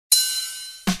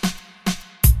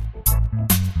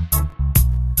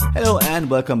Hello and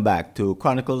welcome back to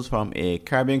Chronicles from a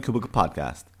Caribbean Cubicle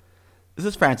podcast. This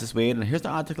is Francis Wade, and here's the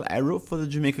article I wrote for the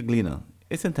Jamaica Gleaner.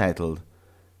 It's entitled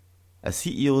A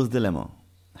CEO's Dilemma: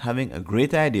 Having a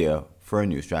Great Idea for a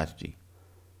New Strategy.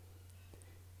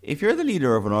 If you're the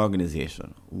leader of an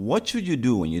organization, what should you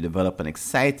do when you develop an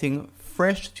exciting,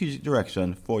 fresh strategic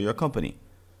direction for your company?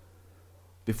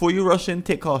 Before you rush in,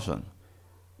 take caution.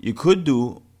 You could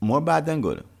do more bad than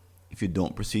good if you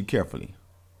don't proceed carefully.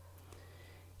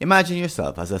 Imagine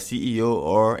yourself as a CEO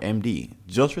or MD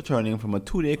just returning from a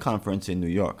 2-day conference in New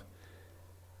York.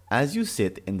 As you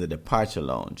sit in the departure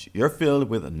lounge, you're filled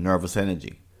with nervous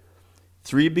energy.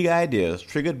 3 big ideas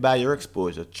triggered by your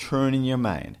exposure churn in your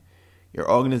mind. Your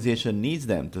organization needs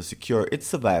them to secure its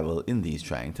survival in these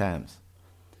trying times.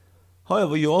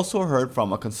 However, you also heard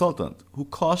from a consultant who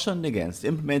cautioned against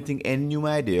implementing any new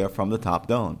idea from the top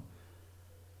down.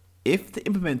 If the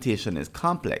implementation is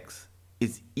complex,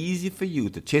 it's easy for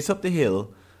you to chase up the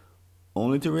hill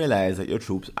only to realize that your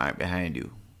troops aren't behind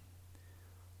you.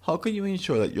 How can you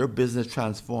ensure that your business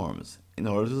transforms in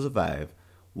order to survive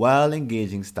while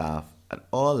engaging staff at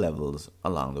all levels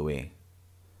along the way?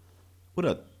 Would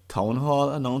a town hall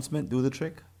announcement do the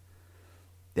trick?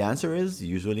 The answer is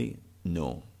usually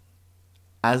no.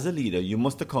 As a leader, you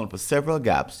must account for several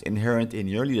gaps inherent in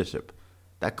your leadership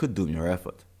that could doom your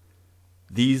effort.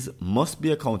 These must be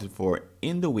accounted for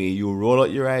in the way you roll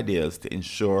out your ideas to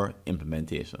ensure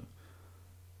implementation.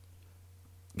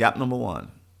 Gap number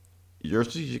 1: your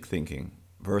strategic thinking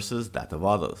versus that of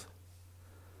others.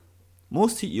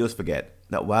 Most CEOs forget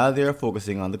that while they are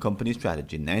focusing on the company's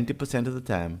strategy 90% of the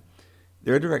time,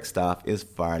 their direct staff is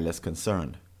far less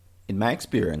concerned. In my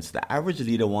experience, the average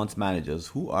leader wants managers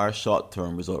who are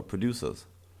short-term result producers.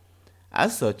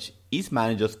 As such, each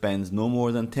manager spends no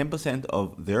more than 10%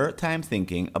 of their time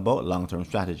thinking about long-term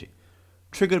strategy,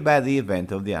 triggered by the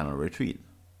event of the annual retreat.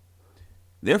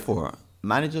 Therefore,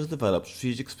 managers develop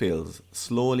strategic skills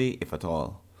slowly, if at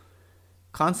all.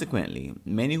 Consequently,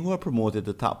 many who are promoted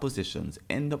to top positions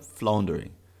end up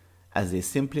floundering, as they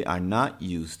simply are not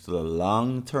used to the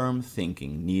long-term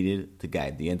thinking needed to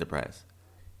guide the enterprise.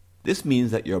 This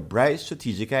means that your bright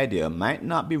strategic idea might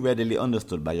not be readily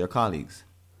understood by your colleagues.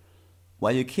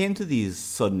 While you came to these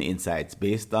sudden insights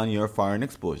based on your foreign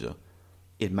exposure,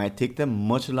 it might take them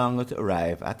much longer to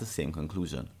arrive at the same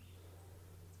conclusion.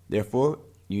 Therefore,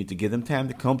 you need to give them time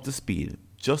to come up to speed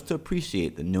just to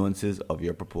appreciate the nuances of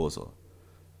your proposal.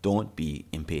 Don't be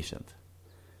impatient.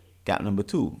 Gap number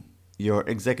 2: your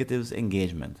executives'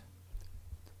 engagement.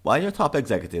 While your top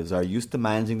executives are used to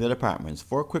managing their departments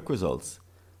for quick results,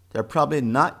 they're probably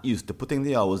not used to putting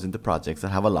the hours into projects that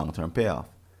have a long-term payoff.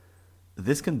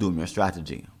 This can doom your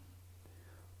strategy.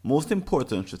 Most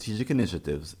important strategic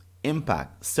initiatives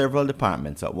impact several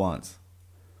departments at once.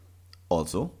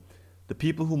 Also, the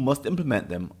people who must implement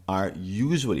them are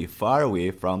usually far away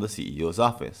from the CEO's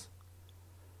office.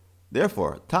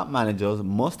 Therefore, top managers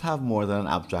must have more than an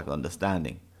abstract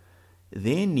understanding.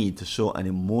 They need to show an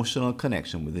emotional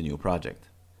connection with the new project.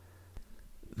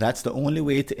 That's the only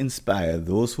way to inspire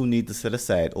those who need to set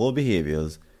aside old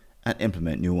behaviors and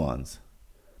implement new ones.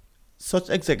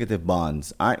 Such executive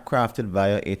bonds aren't crafted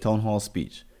via a town hall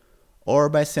speech or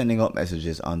by sending out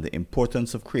messages on the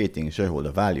importance of creating shareholder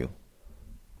value.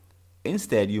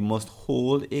 Instead, you must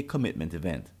hold a commitment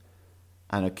event,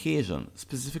 an occasion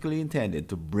specifically intended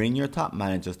to bring your top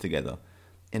managers together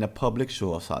in a public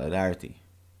show of solidarity.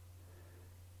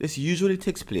 This usually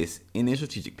takes place in a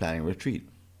strategic planning retreat.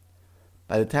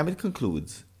 By the time it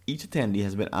concludes, each attendee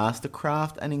has been asked to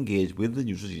craft and engage with the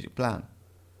new strategic plan.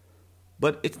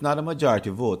 But it's not a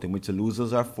majority vote in which the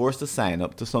losers are forced to sign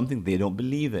up to something they don't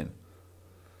believe in.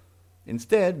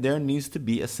 Instead, there needs to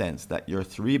be a sense that your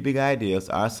 3 big ideas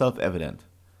are self-evident,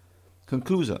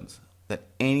 conclusions that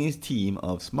any team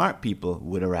of smart people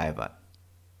would arrive at.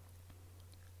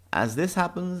 As this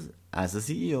happens, as the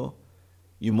CEO,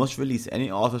 you must release any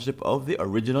authorship of the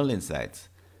original insights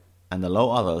and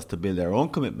allow others to build their own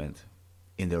commitment,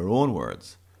 in their own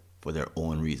words, for their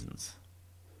own reasons.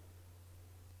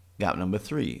 Gap number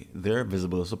 3: their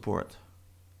visible support.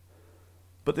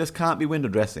 But this can't be window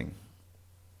dressing.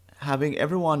 Having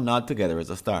everyone nod together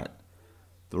is a start.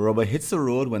 The rubber hits the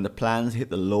road when the plans hit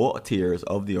the lower tiers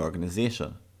of the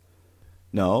organization.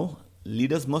 Now,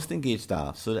 leaders must engage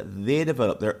staff so that they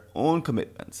develop their own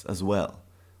commitments as well,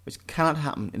 which cannot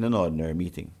happen in an ordinary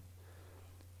meeting.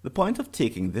 The point of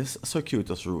taking this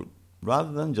circuitous route,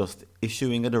 rather than just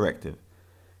issuing a directive,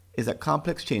 is that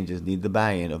complex changes need the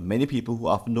buy-in of many people who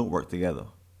often don't work together.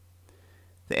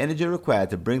 The energy required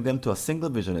to bring them to a single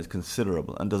vision is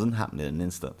considerable and doesn't happen in an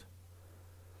instant.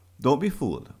 Don't be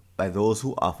fooled. by those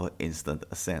who offer instant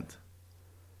assent.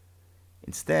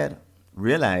 Instead,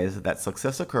 realize that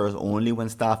success occurs only when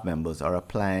staff members are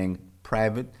applying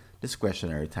private,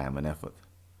 discretionary time and effort.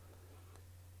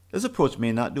 This approach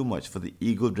may not do much for the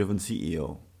ego-driven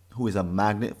CEO, who is a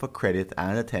magnet for credit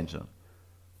and attention,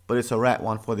 but it's a right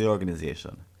one for the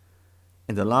organization.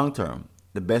 In the long term,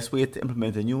 the best way to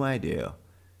implement a new idea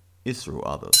is through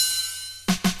others.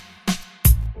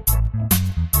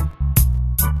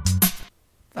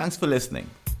 Thanks for listening.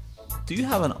 Do you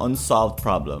have an unsolved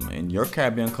problem in your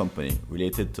Caribbean company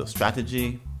related to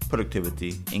strategy,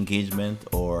 productivity, engagement,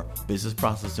 or business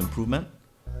process improvement?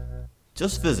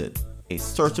 Just visit a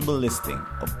searchable listing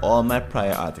of all my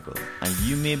prior articles and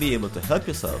you may be able to help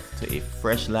yourself to a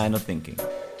fresh line of thinking.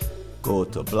 Go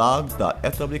to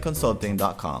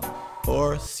blog.fwconsulting.com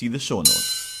or see the show notes